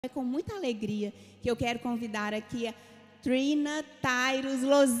É com muita alegria que eu quero convidar aqui a Trina Titus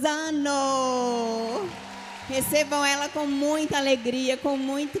Lozano. Recebam ela com muita alegria, com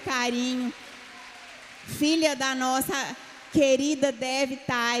muito carinho. Filha da nossa querida Dev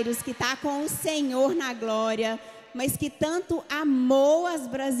Titus, que está com o Senhor na glória, mas que tanto amou as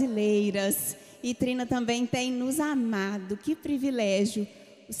brasileiras. E Trina também tem nos amado. Que privilégio.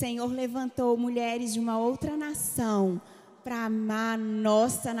 O Senhor levantou mulheres de uma outra nação para amar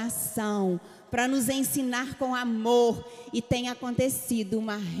nossa nação, para nos ensinar com amor, e tem acontecido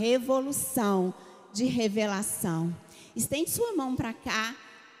uma revolução de revelação. Estende sua mão para cá,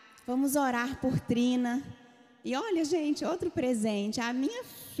 vamos orar por Trina. E olha, gente, outro presente, a minha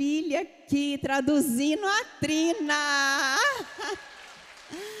filha aqui traduzindo a Trina.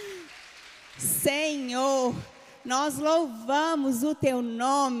 Senhor, nós louvamos o teu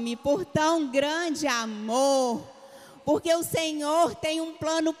nome por tão grande amor, porque o Senhor tem um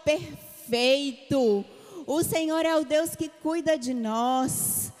plano perfeito. O Senhor é o Deus que cuida de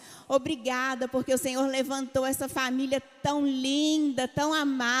nós. Obrigada, porque o Senhor levantou essa família tão linda, tão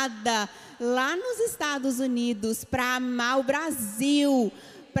amada, lá nos Estados Unidos, para amar o Brasil,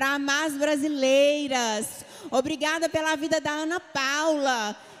 para amar as brasileiras. Obrigada pela vida da Ana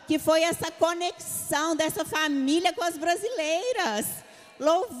Paula, que foi essa conexão dessa família com as brasileiras.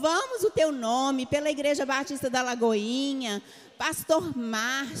 Louvamos o teu nome pela Igreja Batista da Lagoinha, Pastor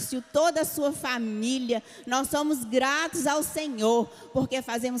Márcio, toda a sua família. Nós somos gratos ao Senhor, porque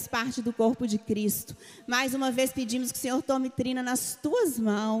fazemos parte do corpo de Cristo. Mais uma vez pedimos que o Senhor tome Trina nas tuas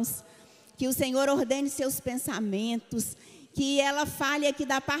mãos, que o Senhor ordene seus pensamentos, que ela fale aqui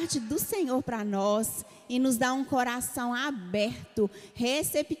da parte do Senhor para nós e nos dá um coração aberto,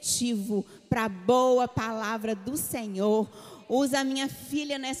 receptivo para a boa palavra do Senhor. Usa a minha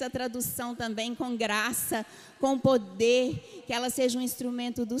filha nessa tradução também com graça, com poder, que ela seja um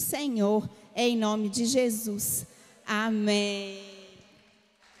instrumento do Senhor, em nome de Jesus. Amém.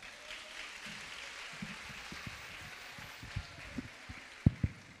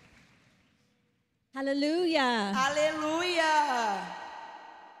 Hallelujah. Aleluia!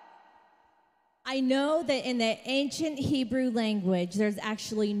 I know that in the ancient Hebrew language, there's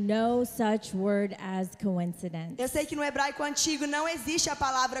actually no such word as coincidence. Eu sei que no hebraico antigo não existe a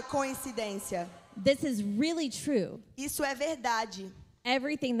palavra coincidência. This is really true. Isso é verdade.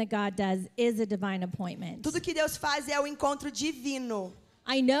 Everything that God does is a divine appointment. Tudo que Deus faz é o encontro divino.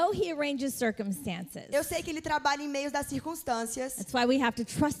 I know He arranges circumstances. Eu sei que Ele trabalha em meio das circunstâncias. That's why we have to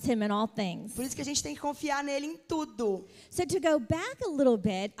trust Him in all things. Por isso que a gente tem que confiar nele em tudo. So to go back a little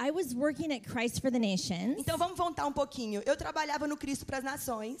bit, I was working at Christ for the Nations. Então vamos voltar um pouquinho. Eu trabalhava no Cristo para as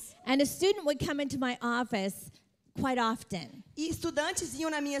Nações. And a student would come into my office quite often. E estudantes iam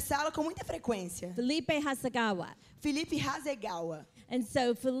na minha sala com muita frequência. Felipe Hasagawa. Felipe Hasegawa. And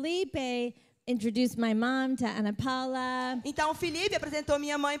so Felipe introduced my mom to Ana Paula. Então o Felipe apresentou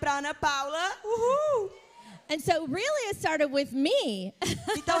minha mãe para Ana Paula. Uhul! And so really it started with me.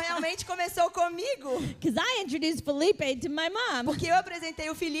 Então realmente começou comigo. Because I introduced Felipe to my mom. Porque eu apresentei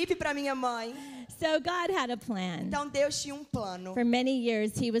o Felipe para minha mãe. So God had a plan. Então Deus tinha um plano. For many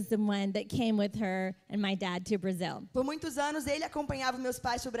years he was the one that came with her and my dad to Brazil. Por muitos anos ele acompanhava meus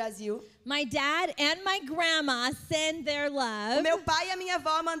pais para o Brasil. My dad and my grandma send their love. O meu pai e a minha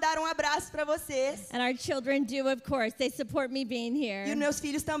avó mandaram um abraço para vocês. And our children do, of course. They support me being here. E os meus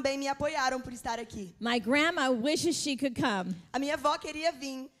filhos também me apoiaram por estar aqui. My grandma wishes she could come. A minha avó queria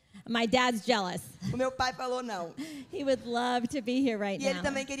vir. My dad's jealous. O meu pai falou não. He would love to be here right E ele now.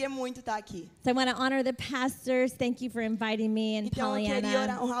 também queria muito estar aqui. So I want to honor the pastors. Thank you for inviting me and Então eu queria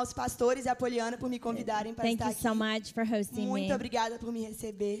Pollyanna. honrar os pastores e a Poliana por me convidarem para Thank estar you aqui. so much for hosting Muito me. obrigada por me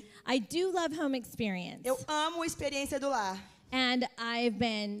receber. I do love home experience. Eu amo a experiência do lar. And I've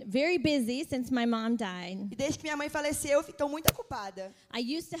been very busy since my mom died. E desde que minha mãe faleceu, eu estou muito ocupada. I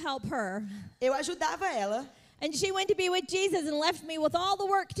used to help her. Eu ajudava ela. And she went to be with Jesus and left me with all the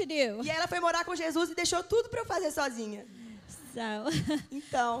work to do. E ela foi morar com Jesus e deixou tudo para eu fazer sozinha. So,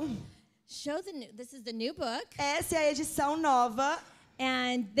 Então, this is the new book. essa é a edição nova.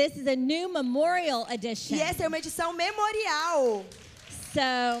 And this is a new memorial edition. E essa é uma edição memorial.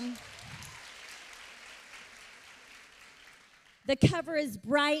 So, the cover is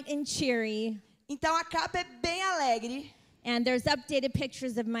bright and cheery. Então a capa é bem alegre. And there's updated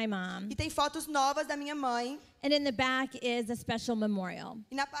pictures of my mom. E tem fotos novas da minha mãe. And in the back is a special memorial.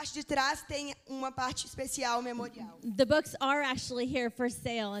 E na parte de trás tem uma parte especial memorial. The books are actually here for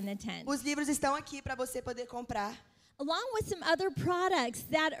sale in the tent. Os livros estão aqui para você poder comprar. Along with some other products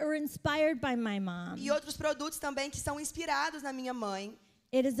that are inspired by my mom. E outros produtos também que são inspirados na minha mãe.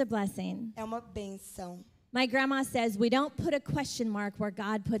 It is a blessing. É uma bênção. My grandma says we don't put a question mark where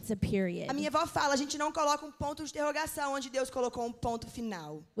God puts a period. A minha avó fala, a gente não coloca um ponto de interrogação onde Deus colocou um ponto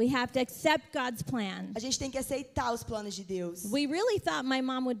final. We have to accept God's plan. A gente tem que aceitar os planos de Deus. We really thought my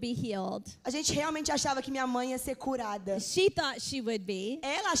mom would be healed. A gente realmente achava que minha mãe ia ser curada. She thought she would be,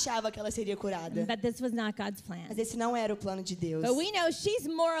 Ela achava que ela seria curada. but this was not God's Mas plan. esse não era o plano de Deus. But we know she's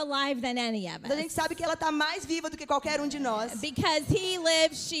more alive than any of Mas a gente us. sabe que ela está mais viva do que qualquer um de nós. Because he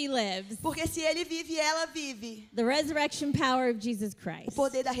lives, she lives. Porque se ele vive, ela vive. The resurrection power of Jesus O Christ.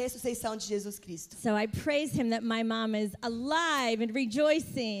 poder da ressurreição de Jesus Cristo. So I praise him that my mom is alive and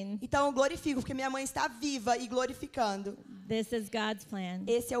rejoicing. Então eu glorifico, porque minha mãe está viva e glorificando. This is God's plan.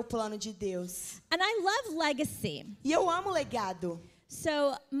 Esse é o plano de Deus. And I love legacy. E eu amo legado.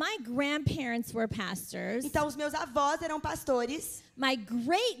 So my grandparents were pastors. Então os meus avós eram pastores. My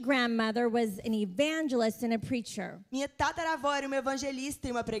great-grandmother was an evangelist and a preacher. Minha tataravó era uma evangelista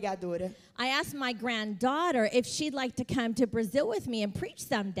e uma pregadora. I asked my granddaughter if she'd like to come to Brazil with me and preach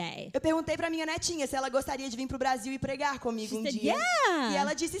someday. Eu perguntei para minha netinha se ela gostaria de vir para o Brasil e pregar comigo She said, dia. "Yeah." E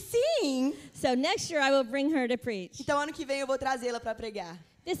ela disse sim. So next year I will bring her to preach. Então ano que vem eu vou trazê-la para pregar.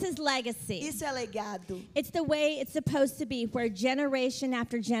 This is legacy. Isso é legado. It's the way it's supposed to be, where generation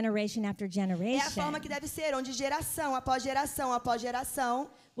after generation after É a forma generation. que deve ser, onde geração após geração após geração,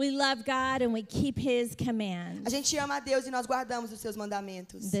 We love God and we keep his commands. a gente ama a Deus e nós guardamos os seus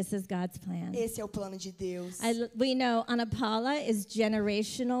mandamentos. This is God's plan. Esse é o plano de Deus. We know Ana Paula is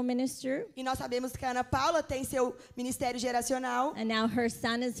generational minister, E nós sabemos que a Ana Paula tem seu ministério geracional and now her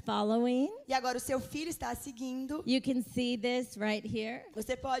son is following. e agora o seu filho está seguindo. You can see this right here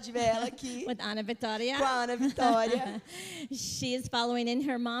Você pode ver ela aqui with Ana Victoria. com a Ana Vitória. She is following in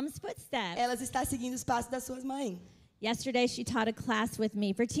her mom's footsteps. Ela está seguindo os passos das suas mães. Yesterday she taught a class with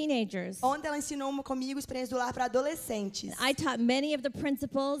me for teenagers. Ontem ela ensinou comigo experiência do lar para adolescentes. I taught many of the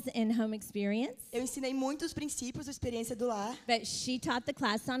principles in home experience, Eu ensinei muitos princípios da experiência do lar, but she taught the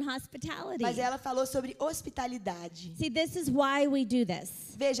class on hospitality. mas ela falou sobre hospitalidade. See, this is why we do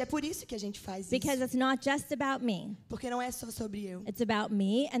this. Veja, é por isso que a gente faz Because isso. it's not just about me. Porque não é só sobre eu. It's about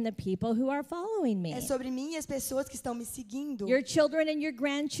me and the people who are following me. É sobre mim e as pessoas que estão me seguindo. Your children and your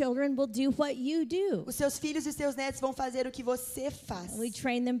grandchildren will do what you do. Os seus filhos e os seus netos vão fazer o que você faz. We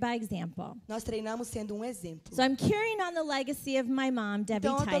train them by example. Nós treinamos sendo um exemplo. So I'm carrying on the legacy of my mom, Debbie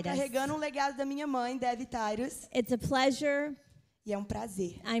Então eu estou Titus. carregando um legado da minha mãe, Debbie Titus, It's a pleasure. e é um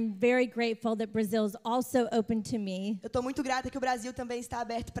prazer. I'm very grateful that Brazil's also open to me Eu estou muito grata que o Brasil também está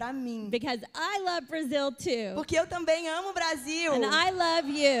aberto para mim. because I love Brazil too. Porque eu também amo o Brasil. And I love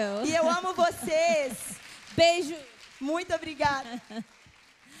you. E eu amo vocês. Beijo. Muito obrigada.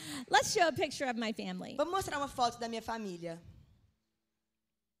 Let's show a picture of my family. Vamos mostrar uma foto da minha família.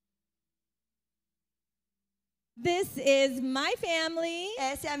 This is my family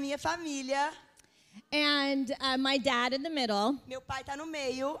Essa é a minha família. and my dad in the middle. Meu pai está no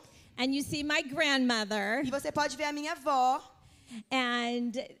meio. And you see my grandmother. E você pode ver a minha avó.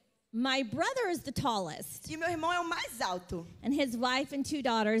 And my brother is the tallest. E o meu irmão é o mais alto. And his wife and 2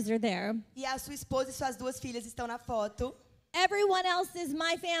 daughters are there. E a sua esposa e suas 2 filhas estão na foto. Everyone else is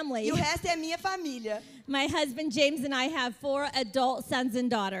my family. E o resto é a minha família. My husband James and I have 4 adult sons and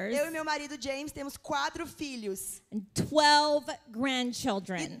daughters Eu e meu marido James temos 4 filhos. and 12 E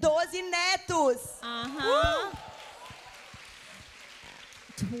grandchildren. 12 netos. Uh-huh.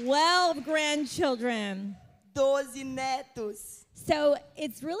 12 grandchildren. 12 netos. So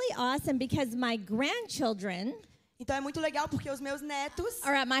it's really awesome because my grandchildren Então é muito legal porque os meus netos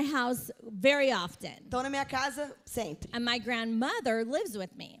are at my house very often. estão na minha casa sempre. And my grandmother lives with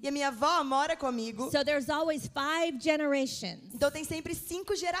me. E a minha avó mora comigo. So there's always 5 generations. Então tem sempre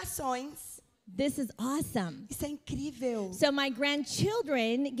 5 gerações. This is awesome. Isso é incrível. So my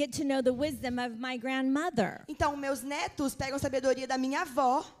grandchildren get to know the wisdom of my grandmother. Então meus netos pegam sabedoria da minha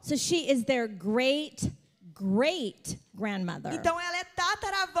avó. So she is their great grandmother. Então ela é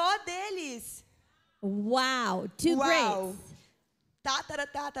tataravó deles. Wow, 2 Uau. greats.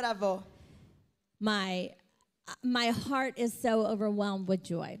 Tataravó. My heart is so overwhelmed with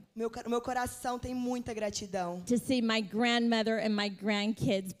joy Meu coração tem muita gratidão to see my grandmother and my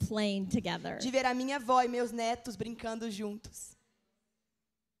grandkids playing together. de ver a minha avó e meus netos brincando juntos.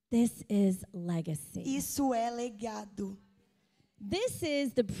 This is legacy. Isso é legado. This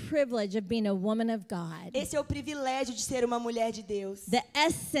is the privilege of being a woman of God. Esse é o privilégio de ser uma mulher de Deus. The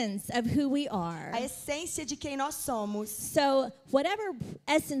essence of who we are. A essência de quem nós somos. So whatever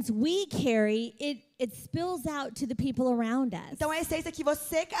essence we carry, it spills out to the people around us. Então a essência que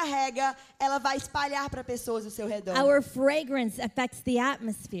você carrega, ela vai espalhar para pessoas ao seu redor. Our fragrance affects the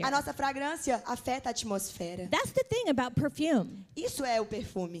atmosphere. A nossa fragrância afeta a atmosfera. That's the thing about perfume. Isso é o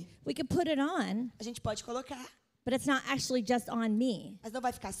perfume. We could put it on, A gente pode colocar, but it's not actually just on me. mas não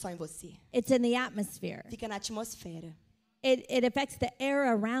vai ficar só em você. It's in the atmosphere. Fica na atmosfera. It affects the air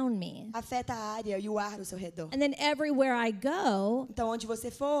around me. Afeta a área e o ar ao seu redor. And then everywhere I go, Então onde você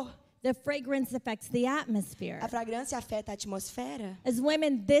for, the fragrance affects the atmosphere. a fragrância afeta a atmosfera. As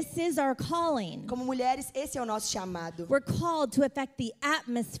women, this is our calling. Como mulheres, esse é o nosso chamado. We're called to affect the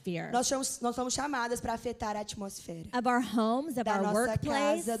atmosphere Nós somos chamadas para afetar a atmosfera. of our homes, of Da our nossa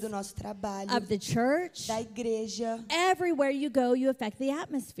workplace, casa, do nosso trabalho, of the church. da igreja. Everywhere you go, you affect the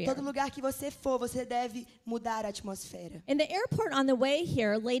atmosphere. Todo lugar que você for, você deve mudar a atmosfera. In the airport on the way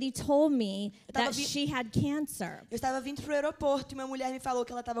here, a lady told me tava that vi- she had cancer. Eu estava vindo para o aeroporto e uma mulher me falou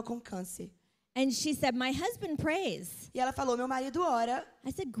que ela estava com câncer. And she said, my husband prays. E ela falou, meu marido ora.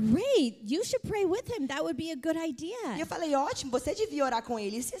 I said, great, you should pray with him. That would be a good E idea. eu falei, ótimo, você devia orar com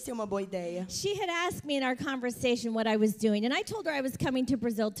ele. Isso ia ser uma boa ideia. She had asked me in our conversation what I was doing, and I told her I was coming to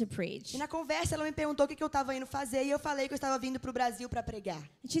Brazil to preach. E na conversa ela me perguntou o que eu estava indo fazer e eu falei que eu estava vindo para o Brasil para pregar.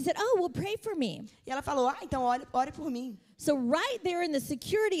 And she said, oh, well, pray for me. E ela falou, então ore por mim. So right there in the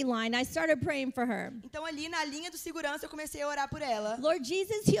security line, I started praying for her. Então ali na linha do segurança eu comecei a orar por ela. Lord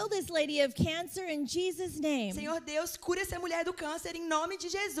Jesus, heal this lady of cancer in Jesus' name. Senhor Deus, cura essa mulher do câncer em nome de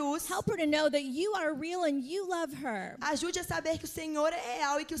Jesus. Help her to know that you are real and you love her. Ajude a saber que o Senhor é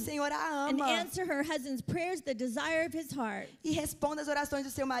real e que o Senhor a And ama. answer her husband's prayers, the desire of his heart. E responda as orações do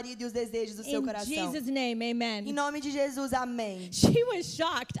seu marido e os desejos do seu In coração. Jesus' name, Em amen. nome de Jesus, amém. She was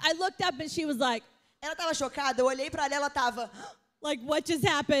shocked. I looked up and she was like, Ela estava chocada, eu olhei para ela, ela estava, what just o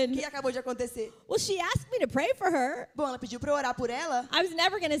happened? que acabou de acontecer? Well, she asked me to pray for her. Bom, ela pediu para eu orar por ela. I was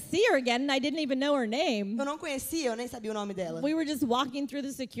never going to see her again, and I didn't even know her name. Eu não conhecia, eu nem sabia o nome dela. We were just walking through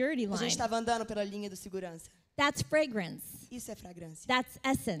the security A line. gente estava andando pela linha do segurança. That's fragrance. Isso é fragrância. That's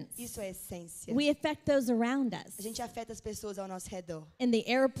essence. Isso é essência. We affect those around us. A gente afeta as pessoas ao nosso redor. In the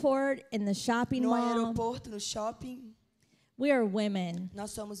airport, in the shopping No mall, aeroporto, no shopping, we are women.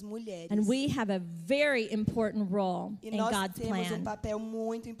 nós somos mulheres. And we have a very important role E in nós God's temos plan. papel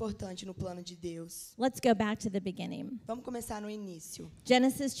muito importante no plano de Deus. Let's go back to the beginning. Vamos começar no início.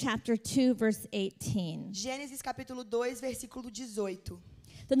 Genesis chapter 2, verse 18. Gênesis capítulo 2, versículo 18.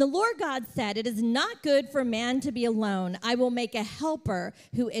 Then the Lord God said, it is not good for man to be alone. I will make a helper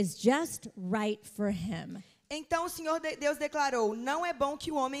who is just right for him. Então o Senhor Deus declarou, não é bom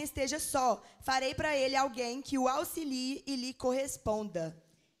que o homem esteja só. Farei para ele alguém que o auxilie e lhe corresponda.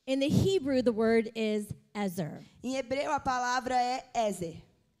 In the Hebrew, the word is Ezer. Em hebreu a palavra é Ezer.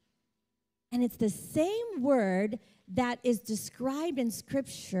 And it's the same word that is described in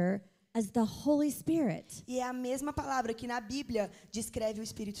Scripture as the Holy Spirit. E é a mesma palavra que na Bíblia descreve o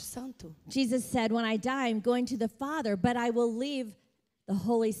Espírito Santo. Jesus said, when I die, I'm going to the Father, but I will leave the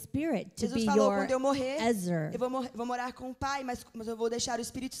Holy Spirit to be Jesus falou, your quando eu morrer, Ezer. eu vou morar com o Pai, mas eu vou deixar o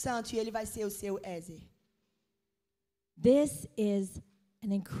Espírito Santo e ele vai ser o seu Ezer. This is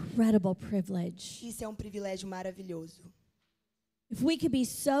an incredible privilege. Isso é um privilégio maravilhoso. If we could be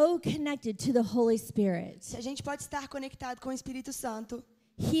so connected to the Holy Spirit, Se a gente pode estar conectado com o Espírito Santo,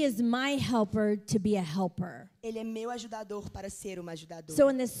 He is my helper to be a helper. ele é meu ajudador para ser uma ajudadora. So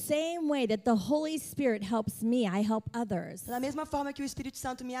in the same way that the Holy Spirit helps me, I help others. Da mesma forma que o Espírito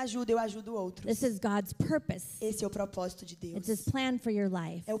Santo me ajuda, eu ajudo outros. This is God's purpose. Esse é o propósito de Deus. It's His plan for your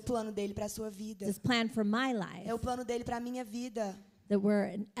life. É o plano dele para a sua vida. It's His plan for my life, É o plano dele para a minha vida, that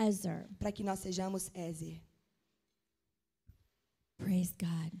we're an Ezer. para que nós sejamos Ezer. Praise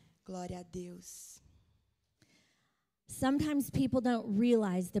God. Glória a Deus. Sometimes people don't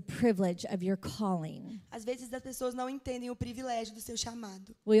realize the privilege of your calling. Às vezes as pessoas não entendem o privilégio do seu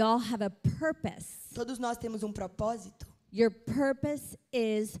chamado. We all have a purpose. Todos nós temos um propósito. Your purpose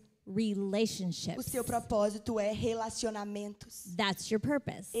is O relationships. seu propósito é relacionamentos. That's your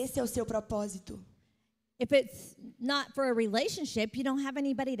purpose. Esse é o seu propósito. If it's not for a relationship, you don't have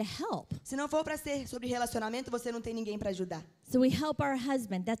anybody to help. Se não for para ser sobre relacionamento, você não tem ninguém para ajudar. So we help our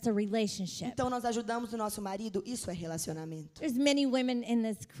husband. That's a relationship. Então nós ajudamos o nosso marido, isso é relacionamento. There's many women in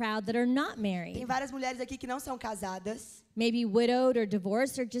this crowd that are not Tem married. várias mulheres aqui que não são casadas. maybe widowed or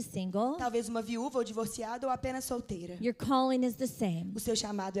divorced or just single. Talvez uma viúva ou divorciada ou apenas solteira. Your calling is the same, O seu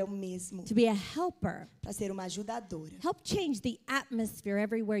chamado é o mesmo, to be a helper. para ser uma ajudadora. Help change the atmosphere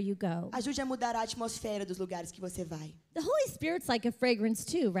everywhere you go. Ajude a mudar a atmosfera dos lugares que você vai. The Holy Spirit's like a fragrance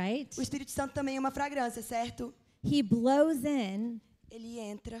too, right? O Espírito Santo também é uma fragrância, certo? He blows in Ele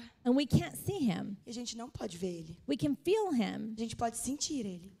entra and we can't see him. e a gente não pode ver ele. We can feel him. A gente pode sentir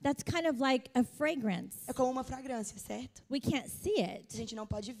ele. That's kind of like a fragrance. É como uma fragrância, certo? We can't see A it, gente não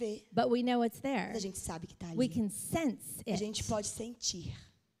pode ver, but we know it's mas there. a gente sabe que está We ali. can sense A it. gente pode sentir.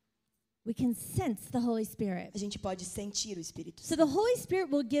 We can sense the Holy Spirit. A gente pode sentir o Espírito So Santo. the Holy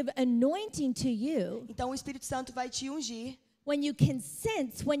Spirit will give anointing to you Então o Espírito Santo vai te ungir when you can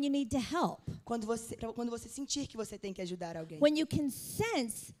sense when you need to help. quando você sentir que você tem que ajudar alguém. When you can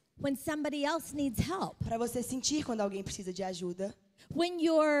sense when somebody else needs help. Para você sentir quando alguém precisa de ajuda. When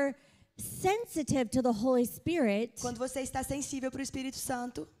you're sensitive to the Holy Spirit, Quando você está sensível para o Espírito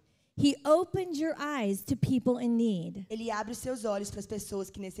Santo, He opens your eyes to people in need. ele abre os seus olhos para as pessoas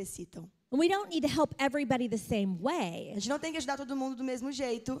que necessitam. And we don't need to help everybody the same A way. gente não tem que ajudar todo mundo do mesmo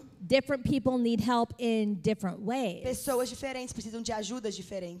jeito. Different people need help in different ways Pessoas diferentes precisam de ajudas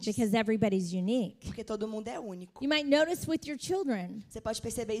diferentes. because everybody's unique. Porque todo mundo é único. You might notice with your children. Você pode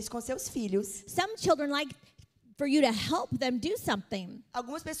perceber isso com seus filhos. Some children like for you to help them do something.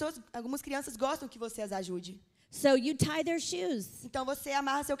 Algumas crianças gostam que você as ajude. So you tie their shoes Então você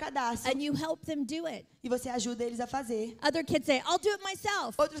amarra seu cadastro and you help them do it. e você ajuda eles a fazer. Other kids say, I'll do it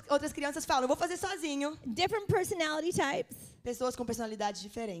myself. Outras crianças falam, eu vou fazer sozinho. Different personality types. Pessoas com personalidades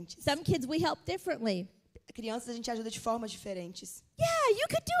diferentes. Some kids we help differently. Crianças a gente ajuda de formas diferentes. Yeah, you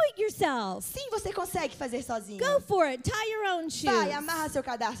could do it yourself. Sim, você consegue fazer sozinho. Go for it. Tie your own shoes. Vai, amarra seu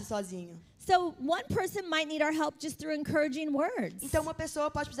cadastro sozinho. So one person might need our help just through encouraging words. Então uma pessoa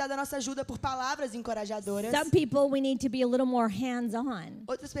pode precisar da nossa ajuda por palavras encorajadoras. Some people we need to be a little more hands-on.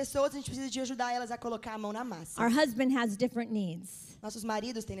 Outras pessoas a gente precisa de ajudar elas a colocar a mão na massa. Our husband has different needs Nossos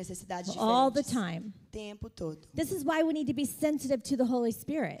maridos têm necessidades all the diferentes. time. O tempo todo. This is why we need to be sensitive to the Holy É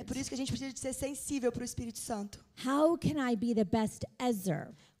Spirit. por isso que a gente precisa de ser sensível para o Espírito Santo. How can I be the best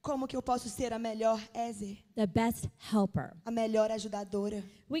Ezer, Como que eu posso ser a melhor Ezer, the best helper? a melhor ajudadora?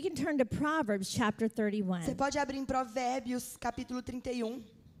 We can turn to Proverbs chapter Você 31. pode abrir em Provérbios, capítulo 31.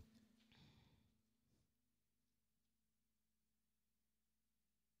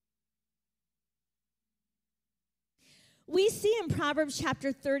 We see in Proverbs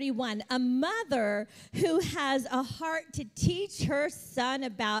chapter 31 a mother who has a heart to teach her son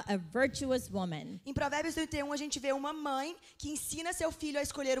about a virtuous woman. Em Provérbios 31, a gente vê uma mãe que ensina seu filho a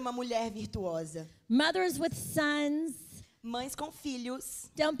escolher uma mulher virtuosa. Mothers with sons, Mães com filhos,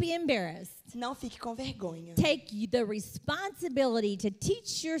 don't be embarrassed. não fique com vergonha. Take the responsibility to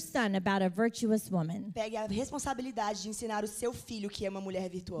teach your son about a virtuous woman. Pegue a responsabilidade de ensinar o seu filho que é uma mulher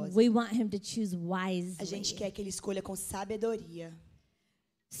virtuosa. We want him to choose A gente wisely. quer que ele escolha com sabedoria.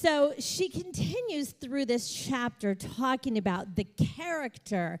 So she continues through this chapter talking about the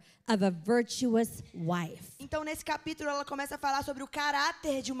character of a virtuous wife. Então, nesse capítulo, ela começa a falar sobre o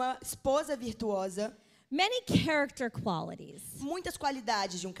caráter de uma esposa virtuosa. Many character qualities. Muitas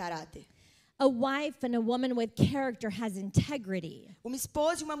qualidades de um caráter. A wife and a woman with character has integrity. Uma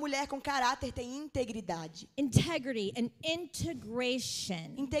esposa e uma mulher com caráter têm integridade. Integrity and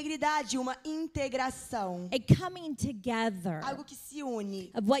integration. Integridade, uma integração. A coming together Algo que se une.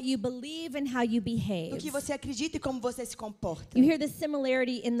 of what you believe and how you Do behave. que você acredita e como você se comporta. You hear the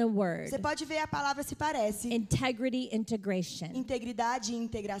similarity in the word. Você pode ver a palavra se parece. Integrity, integration. Integridade e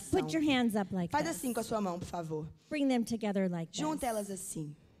integração. Put your hands up like Faz this. assim com a sua mão, por favor. Bring them together like this. Junta elas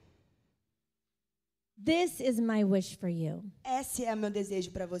assim. This is my wish for you. Esse é o meu desejo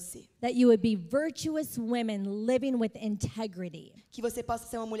para você. That you would be virtuous women living with integrity. Que você possa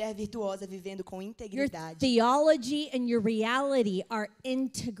ser uma mulher virtuosa vivendo com Your integridade. theology and your reality are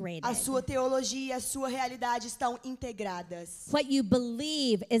integrated. A sua teologia e a sua realidade estão integradas. What you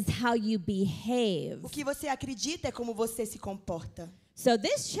believe is how you behave. O que você acredita é como você se comporta. So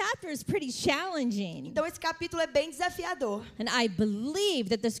this chapter is pretty challenging. Então esse capítulo é bem desafiador. And I believe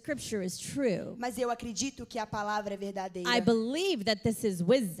that the scripture is true. Mas eu acredito que a palavra é verdadeira. I believe that this is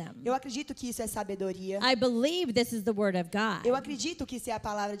wisdom. Eu acredito que isso é sabedoria. I believe this is the word of God. Eu acredito que isso é a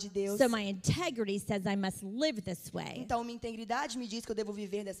palavra de Deus. So my integrity says I must live this way. Então minha integridade me diz que eu devo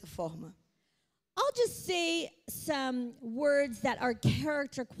viver dessa forma. I'll just say some words that are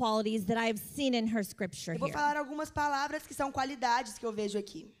character qualities that I've seen in her scripture Eu vou here. falar algumas palavras que são qualidades que eu vejo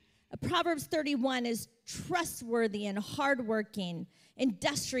aqui. Proverbs 31 is trustworthy and hardworking,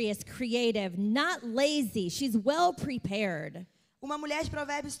 industrious, creative, not lazy. She's well prepared. Uma mulher de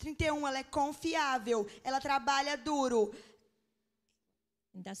Provérbios 31, ela é confiável, ela trabalha duro,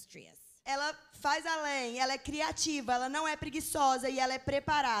 industrious. ela faz além, ela é criativa, ela não é preguiçosa e ela é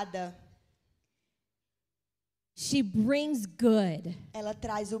preparada. She brings good, Ela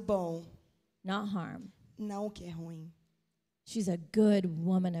traz o bom, not harm. não o que é ruim. She's a good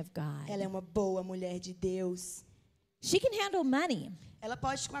woman of God. Ela é uma boa mulher de Deus. She can handle money. Ela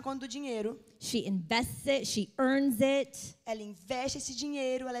pode tomar conta do dinheiro. She invests it, she earns it. Ela investe esse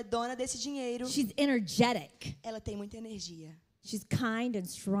dinheiro, ela é dona desse dinheiro. She's energetic. Ela tem muita energia. She's kind and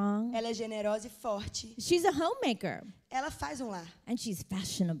strong. Ela é generosa e forte. She's a homemaker, Ela faz um lar. and she's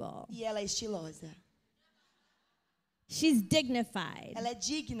fashionable. E ela é estilosa. She's dignified, Ela é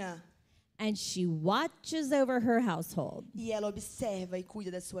digna. and she watches over her household. E ela observa e cuida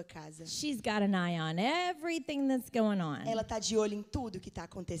da sua casa. She's got an eye on everything that's going on. Ela está de olho em tudo que está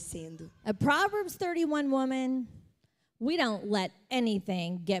acontecendo. A Proverbs 31 woman, we don't let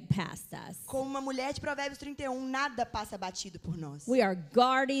anything get past us. Como uma mulher de Provérbios 31, nada passa batido por nós. We are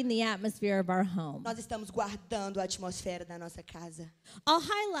guarding the atmosphere of our home. Nós estamos guardando a atmosfera da nossa casa. I'll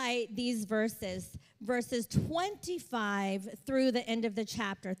highlight these verses 25 through the end of the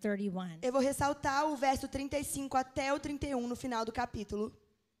chapter 31. Eu vou ressaltar o verso 35 até o 31 no final do capítulo.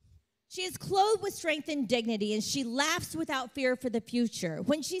 She is clothed with strength and dignity, and she laughs without fear for the future.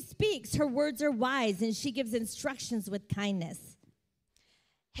 When she speaks, her words are wise, and she gives instructions with kindness.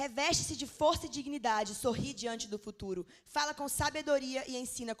 Reveste-se de força e dignidade, sorri diante do futuro. Fala com sabedoria e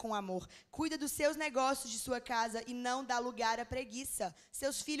ensina com amor. Cuida dos seus negócios, de sua casa e não dá lugar à preguiça.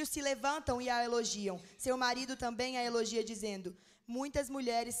 Seus filhos se levantam e a elogiam. Seu marido também a elogia, dizendo: muitas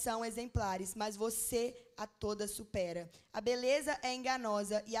mulheres são exemplares, mas você a todas supera. A beleza é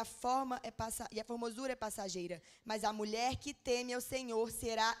enganosa e a formosura é passageira. Mas a mulher que teme ao Senhor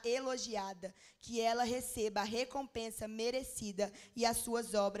será elogiada. Que ela receba a recompensa merecida e as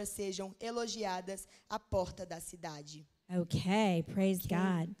suas obras sejam elogiadas à porta da cidade. Okay, praise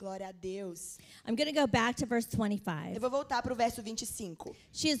God. Glória a Deus. I'm going to go back to verse Eu 25. vou voltar para o verso 25.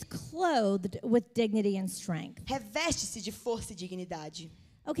 She is clothed with dignity and strength. Reveste-se de força e dignidade.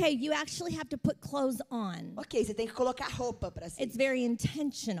 Okay, you actually have to put clothes on. Ok, você tem que colocar roupa para si. It's very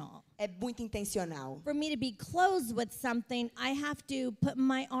intentional. É muito intencional. For me to be clothed with something, I have to put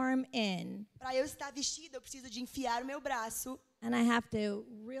my arm in, Para eu estar vestida, eu preciso de enfiar o meu braço and I have to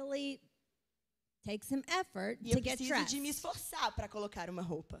really take some effort e to eu get preciso dressed. de me esforçar para colocar uma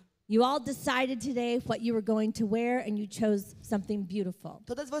roupa. You all decided today what you were going to wear, and you chose something beautiful.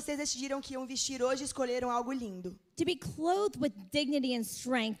 Todas vocês decidiram que iam vestir hoje e escolheram algo lindo. To be clothed with dignity and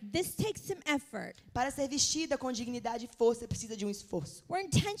strength, this takes some effort. Para ser vestida com dignidade e força, precisa de um esforço. We're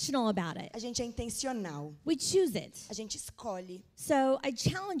intentional about it. A gente é intencional. We choose it. A gente escolhe. So I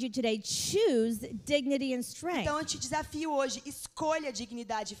challenge you today, choose dignity and strength. Então eu te desafio hoje, escolha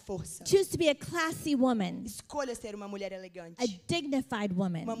dignidade e força. Choose to be a classy woman, Escolha ser uma mulher elegante. a dignified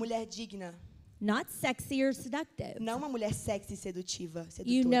woman, Uma mulher digna. not sexy or seductive. Não uma mulher sexy e sedutiva.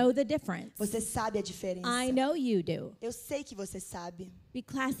 You Sedutora. know the difference. Você sabe a diferença. I know you do. Eu sei que você sabe. Be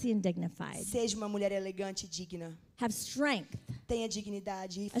classy and dignified. Seja uma mulher elegante e digna. Have strength. Tenha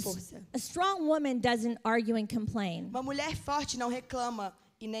dignidade e força. A strong woman doesn't argue and complain. Uma mulher forte não reclama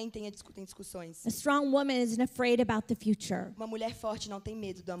e nem tem discussões. A strong woman isn't afraid about the future. Uma mulher forte não tem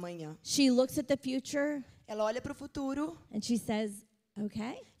medo do amanhã. She looks at the future Ela olha para o futuro and she says,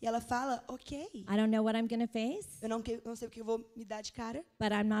 okay, e ela fala, ok, I don't know what I'm going to face, eu não sei o que eu vou me dar de cara,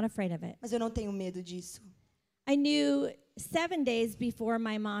 but I'm not afraid of it. mas eu não tenho medo disso. I knew 7 days before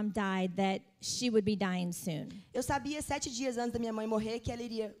my mom died that she would be dying soon. Eu sabia 7 dias antes da minha mãe morrer que ela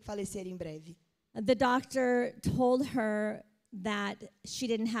iria falecer em breve. The doctor told her that she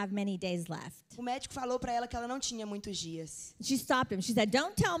didn't have many days left. O médico falou para ela que ela não tinha muitos dias. She stopped him. She said,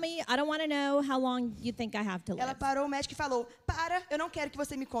 don't tell me. I don't want to know how long you think I have to Ela live. parou o médico e falou, para, eu não quero que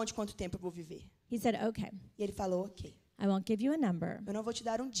você me conte quanto tempo eu vou viver. He said, okay, E ele falou, ok, I won't give you a number. eu não vou te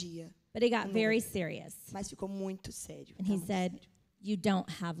dar um dia. But it got very serious. Mas ficou muito sério. And tá he muito said, sério. you don't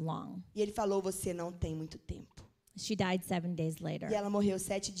have long. E ele falou, você não tem muito tempo. She died 7 days later. E ela morreu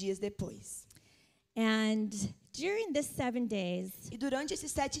 7 dias depois. And during this 7 days, E durante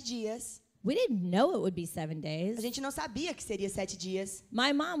esses 7 dias, we didn't know it would be 7 a days. gente não sabia que seria 7 dias.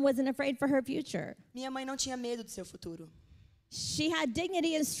 My mom wasn't afraid for her future. Minha mãe não tinha medo do seu futuro. She had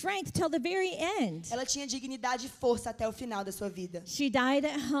dignity and strength till the very end. Ela tinha dignidade e força até o final da sua vida. She died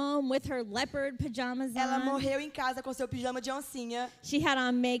at home with her leopard pajamas Ela on. morreu em casa com seu pijama de oncinha. She had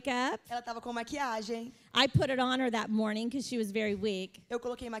on makeup. Ela estava com maquiagem. I put it on her that morning because she was very weak. Eu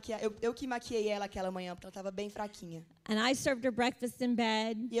que maquiei ela aquela manhã, porque ela estava bem fraquinha. And I served her breakfast in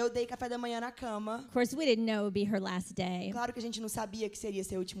bed. E eu dei café da manhã na cama. Of course, we didn't know it would be her last day. Claro que a gente não sabia que seria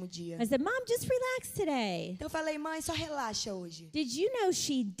seu último dia. I said, Mom, just relax today. Então eu falei, mãe, só relaxa hoje. Did you know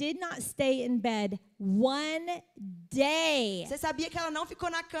she did not stay in bed one day? Você sabia que ela não ficou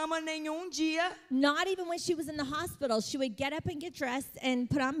na cama nenhum dia? Not even when she was in the hospital. She would get up and get dressed and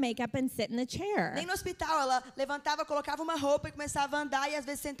put on makeup and sit in the chair. Nem no hospital, ela levantava, colocava uma roupa e começava a andar e às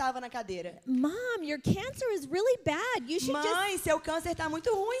vezes sentava na cadeira. Mom, your cancer is really bad. You should Mãe, seu câncer está muito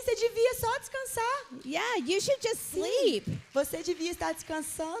ruim, você devia só descansar. you should just sleep. Você devia estar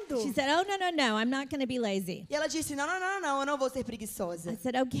descansando. She said, oh, no, I'm not going to be lazy. E ela disse, não, eu não vou ser preguiçosa. I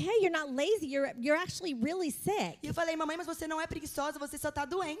said, okay, you're not lazy. You're actually really sick. E eu falei, mamãe, mas você não é preguiçosa, você só está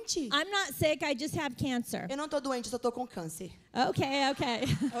doente. I'm not sick. I just have cancer. Eu não estou doente, eu só estou com câncer. Okay. Ok.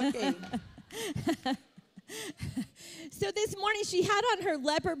 So this morning she had on her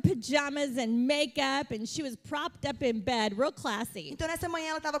leopard pajamas and makeup and she was propped up in bed, real classy. Então nessa manhã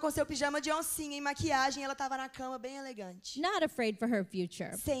ela estava com seu pijama de oncinha e maquiagem, ela estava na cama bem elegante. Not afraid for her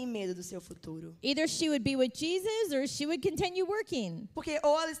future. Sem medo do seu futuro. Either she would be with Jesus or she would continue working. Porque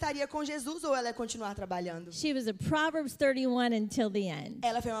ou ela estaria com Jesus ou ela ia continuar trabalhando. She was a Proverbs 31 until the end.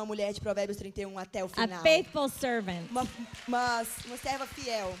 Ela foi uma mulher de Provérbios 31 até o final. A faithful servant. Uma serva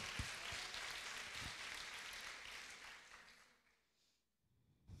fiel.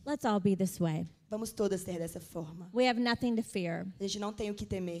 Let's all be this way. Vamos todas ser dessa forma. We have nothing to fear. A gente não tem o que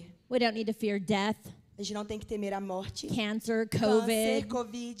temer. We don't need to fear death, A gente não tem que temer a morte. cancer, Câncer, COVID.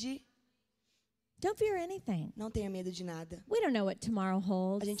 Covid. Don't fear anything. Não tenha medo de nada. We don't know what tomorrow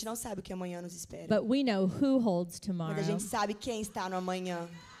holds, A gente não sabe o que amanhã nos espera. but we know who holds Mas tomorrow, a gente sabe quem está no amanhã.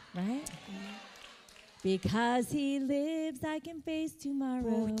 right? Because he lives, I can face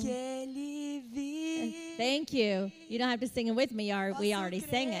tomorrow. Porque ele vive. Thank you. You don't have to sing it with me. We Posso already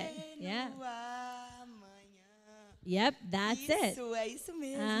sang it. crer Yeah. no amanhã. Yep, that's it. Isso, é isso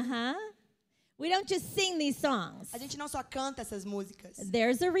mesmo. Uh-huh. We don't just sing these songs. A gente não só canta essas músicas.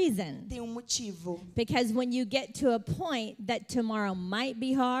 There's a reason. Tem um motivo. Because when you get to a point that tomorrow might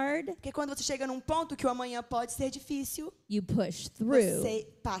be hard, Porque quando você chega num ponto que o amanhã pode ser difícil, you push through. você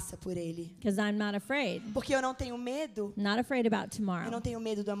passa por ele. Because I'm not afraid. Porque eu não tenho medo. Not afraid about Eu não tomorrow. tenho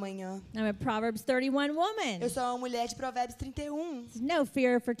medo do amanhã. I'm a Proverbs 31 woman. Eu sou uma mulher de Provérbios 31. No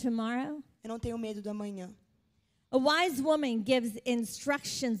fear for tomorrow. Eu não tenho medo do amanhã. A wise woman gives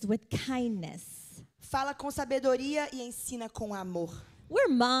instructions with kindness. Fala com sabedoria e ensina com amor. We're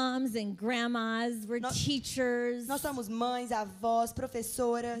moms and grandmas. We're Nós- teachers. Nós somos mães, avós,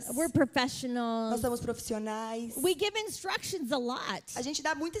 professoras. We're Nós professionals. somos profissionais. We give instructions a lot. A gente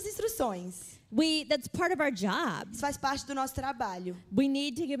dá muitas instruções. That's part of our job. Isso faz parte do nosso trabalho. We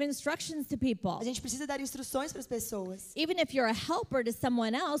need to give instructions to people. A gente precisa dar instruções para as pessoas. Even if you're a helper to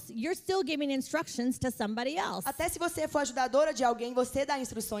someone else, you're still giving instructions to somebody else. Até se você for ajudadora de alguém, você dá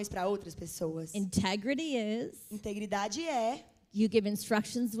instruções para outras pessoas. Integrity is Integridade é you give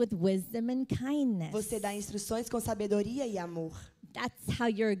instructions with wisdom and kindness. você dar instruções com sabedoria e amor. That's how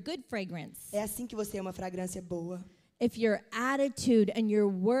you're a good fragrance. É assim que você é uma fragrância boa. If your attitude and your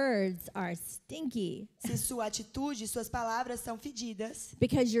words are stinky Se sua atitude e suas palavras são fedidas,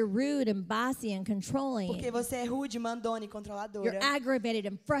 because you're rude and bossy and controlling, porque você é rude, mandona e you're controladora. aggravated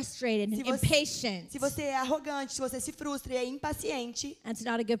and frustrated and Se você- impatient, Se você é arrogante, se você se frustra e é impaciente, that's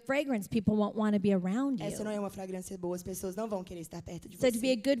not a good fragrance. People won't want to be around essa não you. é uma fragrância boa. As pessoas não vão querer estar perto de So to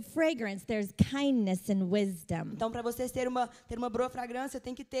be a você. good fragrance, there's kindness and wisdom. Então, para você ter uma boa fragrância,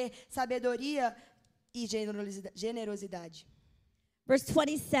 tem que ter sabedoria e generosidade. Verse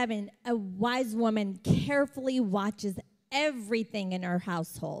 27, a wise woman carefully watches everything in her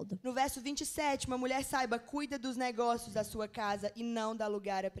household. No verso 27, uma mulher saiba, cuida dos negócios da sua casa e não dá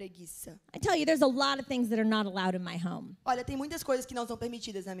lugar à preguiça. I tell you, there's a lot of things that are not allowed in my home. Olha, tem muitas coisas que não são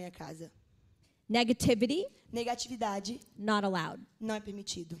permitidas na minha casa. Negativity, Negatividade not allowed. não é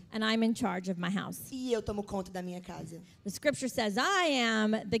permitido. And I'm in charge of my house. E eu tomo conta da minha casa. The scripture says I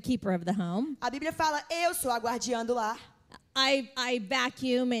am the keeper of the home. A Bíblia fala, eu sou a guardiã do lar. I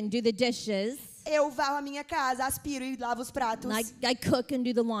vacuum and do the dishes. Eu varro a minha casa, aspiro e lavo os pratos. I cook and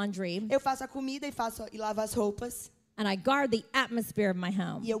do the laundry. Eu faço a comida e lavo as roupas. And I guard the atmosphere of my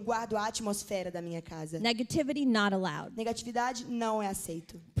home. E eu guardo a atmosfera da minha casa. Negativity, not allowed. Negatividade não é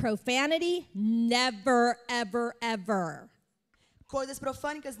aceito. Profanity, never, ever, ever. Coisas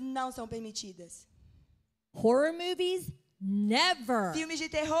profânicas não são permitidas. Horror movies, never. Filmes de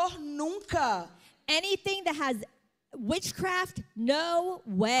terror, nunca. Anything that has witchcraft, no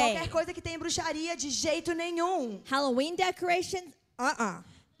way. Qualquer coisa que tem bruxaria, de jeito nenhum. Halloween decorations,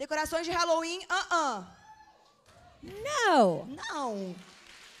 Decorações de Halloween, No. Não.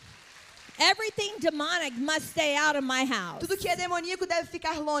 Everything demonic must stay out of my house. Tudo que é demoníaco deve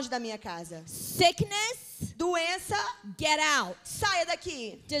ficar longe da minha casa. Sickness, Doença, get out. saia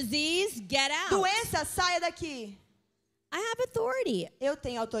daqui. Disease, get out. Doença, saia daqui. I have authority. Eu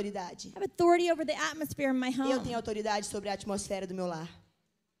tenho autoridade. I have authority over the atmosphere in my Eu home. tenho autoridade sobre a atmosfera do meu lar.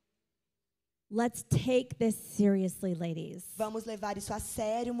 Let's take this seriously, ladies. Vamos levar isso a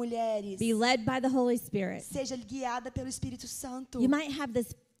sério, mulheres. Be led by the Holy Spirit. Seja guiada pelo Espírito Santo. You might have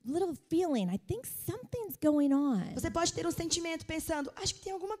this little feeling, I think something's going on. Você pode ter um sentimento pensando, acho que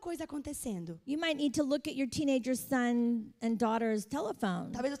tem alguma coisa acontecendo. You might need to look at your teenager son and daughter's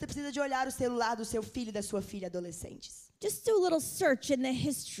telephone. Talvez você precise de olhar o celular do seu filho e da sua filha adolescentes. Just do a little search in the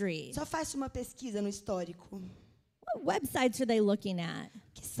history. Só faça uma pesquisa no histórico. What websites are they looking at?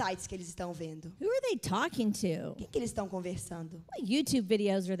 Que sites que eles estão vendo? Who are they talking to? Quem que eles estão conversando? What YouTube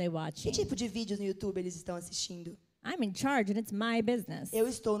videos are they Que watching? tipo de vídeos no YouTube eles estão assistindo? I'm in charge and it's my business. Eu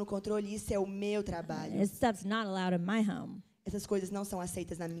estou no controle e isso é o meu trabalho. This stuff's not allowed in my home. Essas coisas não são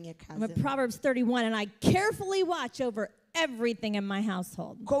aceitas na minha I'm a casa. Proverbs 31 and I carefully watch over everything in my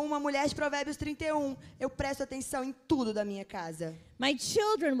household. Como uma mulher de Provérbios 31, eu presto atenção em tudo da minha casa. My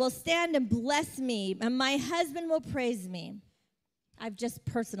children will stand and bless me, and my husband will praise me. I've just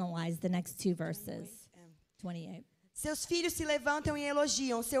personalized the next two verses. 28. Seus filhos se levantam e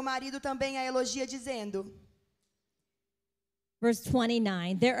elogiam, seu marido também a elogia dizendo. Verse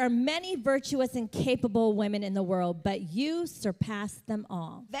 29, there are many virtuous and capable women in the world, but you surpass them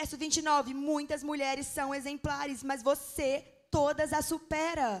all. Verso 29, muitas mulheres são exemplares, mas você todas as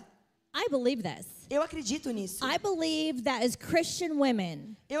supera. I believe this. Eu acredito nisso. I believe that as Christian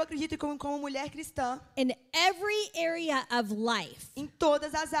women, Eu acredito que como mulher cristã, in every area of life, em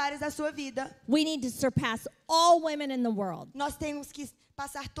todas as áreas da sua vida, we need to surpass all women in the world. nós temos que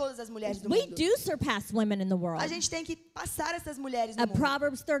passar todas as mulheres do We mundo. do surpass women in the world. A gente tem que passar essas mulheres no A mundo.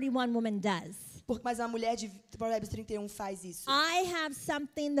 Proverbs 31 woman does. Mas uma mulher de Provérbios 31 faz isso. I have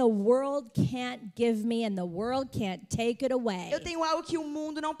something the world can't give me and the world can't take it away. Eu tenho algo que o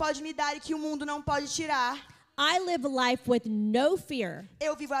mundo não pode me dar e que o mundo não pode tirar. I live a life with no fear.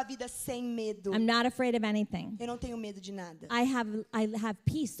 Eu vivo a vida sem medo. I'm not afraid of anything. Eu não tenho medo de nada. I have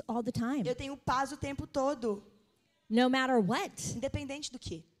peace all the time. Eu tenho paz o tempo todo, No matter what. independente do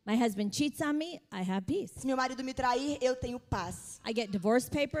que. My husband cheats on me, I have peace. Se meu marido me trair, eu tenho paz. I get divorce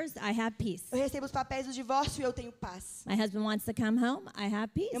papers, I have peace. Eu recebo os papéis do divórcio, eu tenho paz. My husband wants to come home, I have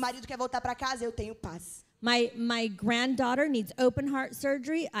peace. Meu marido quer voltar para casa, eu tenho paz. My granddaughter needs open heart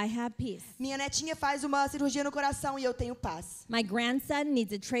surgery, I have peace. Minha netinha faz uma cirurgia no coração e eu tenho paz. My grandson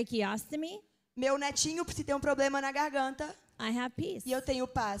needs a tracheostomy, Meu netinho se tem um problema na garganta I have peace. e eu tenho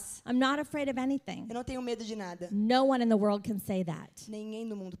paz. I'm not afraid of anything. Eu não tenho medo de nada. No one in the world can say that. Ninguém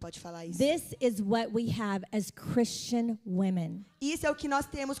no mundo pode falar isso. This is what we have as Christian women. Isso é o que nós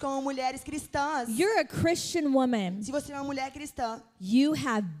temos como mulheres cristãs. You're a Christian woman. Se você é uma mulher cristã, You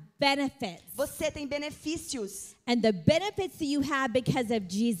have benefits. você tem benefícios. And the benefits that you have because of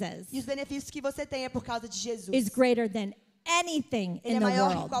Jesus E os benefícios que você tem é por causa de Jesus. is greater than anything Ele in é the maior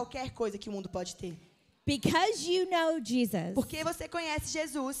que world. qualquer coisa que o mundo pode ter. Because you know Jesus Porque você conhece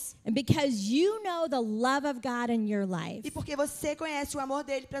Jesus and because you know the love of God in your life. e porque você conhece o amor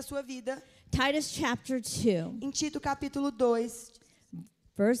dele para a sua vida. Titus chapter 2, Em Tito capítulo 2,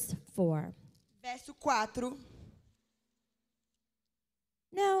 verse 4. verso 4.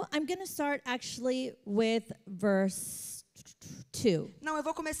 No, I'm going to start actually with verse 2. Não, eu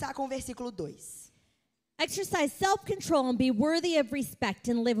vou começar com o versículo 2. Exercise self-control and be worthy of respect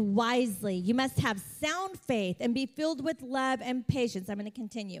and live wisely. You must have sound faith and be filled with love and patience. I'm going to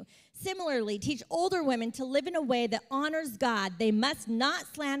continue. Similarly, teach older women to live in a way that honors God. They must not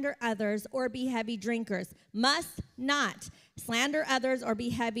slander others or be heavy drinkers. Must not slander others or be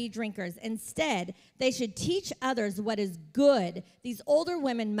heavy drinkers. Instead, they should teach others what is good. These older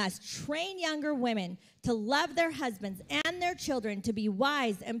women must train younger women to love their husbands and their children, to be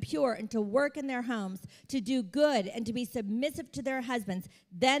wise and pure, and to work in their homes, to do good, and to be submissive to their husbands.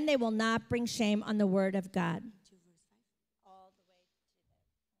 Then they will not bring shame on the word of God.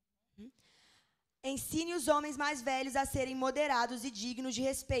 Ensine os homens mais velhos a serem moderados e dignos de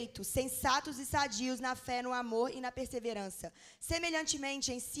respeito, sensatos e sadios na fé, no amor e na perseverança.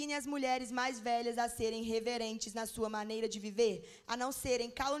 Semelhantemente, ensine as mulheres mais velhas a serem reverentes na sua maneira de viver, a não serem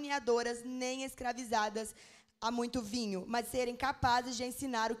caluniadoras nem escravizadas a muito vinho, mas serem capazes de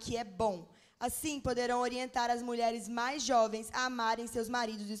ensinar o que é bom. Assim, poderão orientar as mulheres mais jovens a amarem seus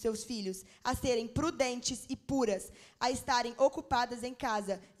maridos e seus filhos, a serem prudentes e puras, a estarem ocupadas em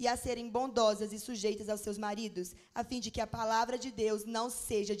casa e a serem bondosas e sujeitas aos seus maridos, a fim de que a palavra de Deus não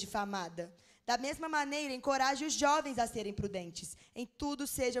seja difamada. Da mesma maneira, encoraje os jovens a serem prudentes. Em tudo,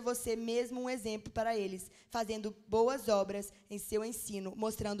 seja você mesmo um exemplo para eles, fazendo boas obras em seu ensino,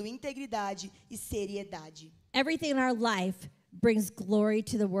 mostrando integridade e seriedade. Everything in our life brings glory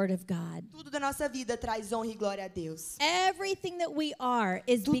to the Word of God. Tudo da nossa vida traz honra e glória a Deus. Everything that we are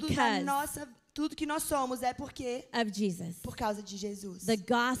is Tudo que nós somos é porque of Jesus. por causa de Jesus. The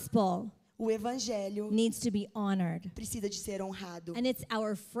gospel O evangelho needs to be honored. precisa de ser honrado. And it's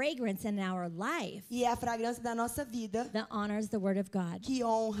our fragrance in our life E é a fragrância da nossa vida that honors the Word of God. que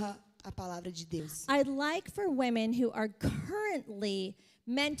honra a palavra de Deus. I'd like for women who are currently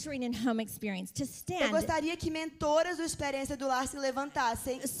mentoring in home experience to Eu stand gostaria que mentoras do Experiência do Lar se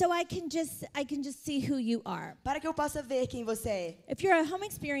levantassem so I can just see who you are. para que eu possa ver quem você é. If you're a home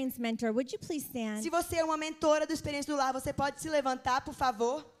experience mentor, would you please stand? Se você é uma mentora do Experiência do Lar, você pode se levantar, por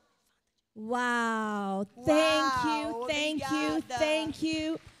favor? Wow. Wow, Thank you. obrigada. Thank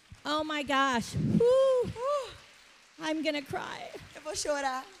you. Oh my gosh. Woo. I'm going to cry. Eu vou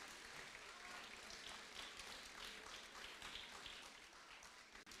chorar.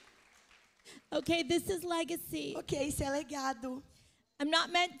 Okay, this is legacy. Ok, isso é legado. I'm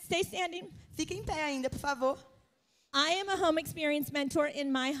not meant, stay standing. Fique em pé ainda, por favor. I am a home experience mentor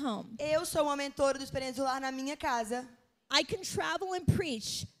in my home. Eu sou uma mentora do Experiência do Lar na minha casa. I can travel and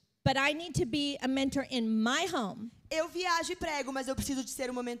preach, but I need to be a mentor in my home Eu viajo e prego, mas eu preciso de ser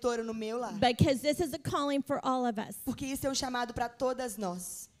uma mentora no meu lar. because this is a calling for all of us. Porque isso é um chamado para todas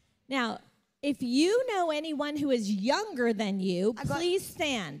nós. Now, if you know anyone who is younger than you, Agora- please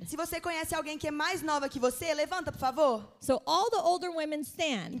stand. Se você conhece alguém que é mais nova que você, levanta, por favor. So all the older women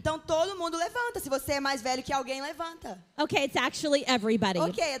stand. Então todo mundo levanta. Se você é mais velho que alguém, levanta. Okay, it's actually everybody.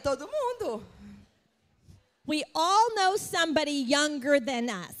 Ok, é todo mundo. We all know somebody younger than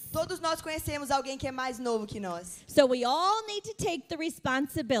us. Todos nós conhecemos alguém que é mais novo que nós. So we all need to take the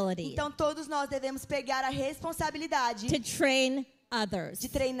responsibility Então todos nós devemos pegar a responsabilidade to train others, de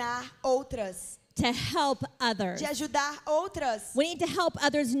treinar outras, to help others. de ajudar outras. We need to help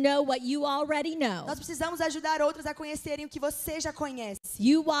others know what you already know. Nós precisamos ajudar outras a conhecerem o que você já conhece.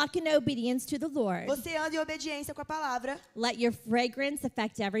 You walk in obedience to the Lord. Você anda em obediência com a palavra. Let your fragrance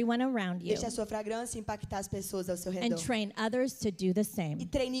affect everyone around you. Deixe a sua fragrância impactar as pessoas ao seu And redor. train others to do the E same.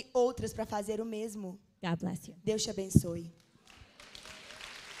 treine outras para fazer o mesmo. God bless you. Deus te abençoe.